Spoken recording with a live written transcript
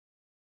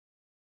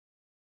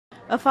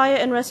A fire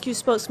and rescue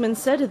spokesman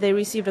said they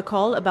received a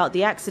call about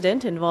the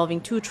accident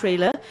involving 2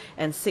 trailers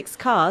and 6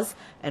 cars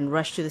and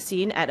rushed to the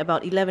scene at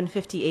about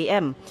 11:50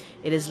 a.m.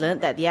 It is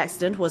learnt that the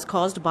accident was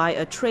caused by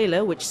a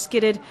trailer which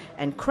skidded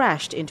and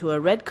crashed into a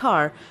red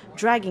car,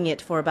 dragging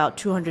it for about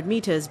 200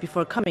 meters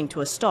before coming to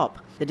a stop.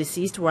 The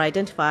deceased were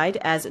identified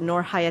as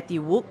Nur Hayati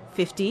Wook,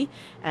 50,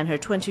 and her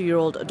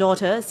 20-year-old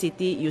daughter,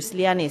 Siti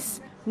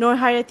Yuslianis. Nur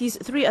Hayati's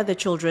 3 other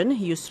children,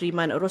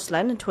 Yusriman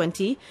Roslan,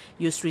 20,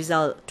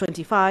 Yusrizal,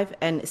 25,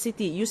 and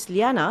Siti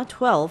Yusliana,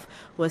 12,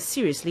 were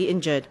seriously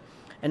injured.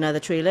 Another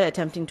trailer,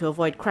 attempting to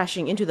avoid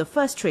crashing into the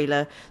first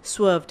trailer,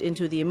 swerved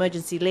into the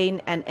emergency lane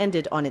and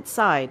ended on its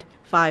side.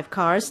 5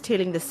 cars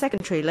tailing the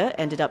second trailer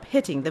ended up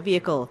hitting the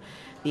vehicle.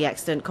 The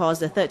accident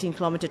caused a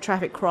 13-kilometer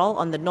traffic crawl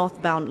on the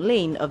northbound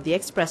lane of the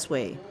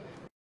expressway.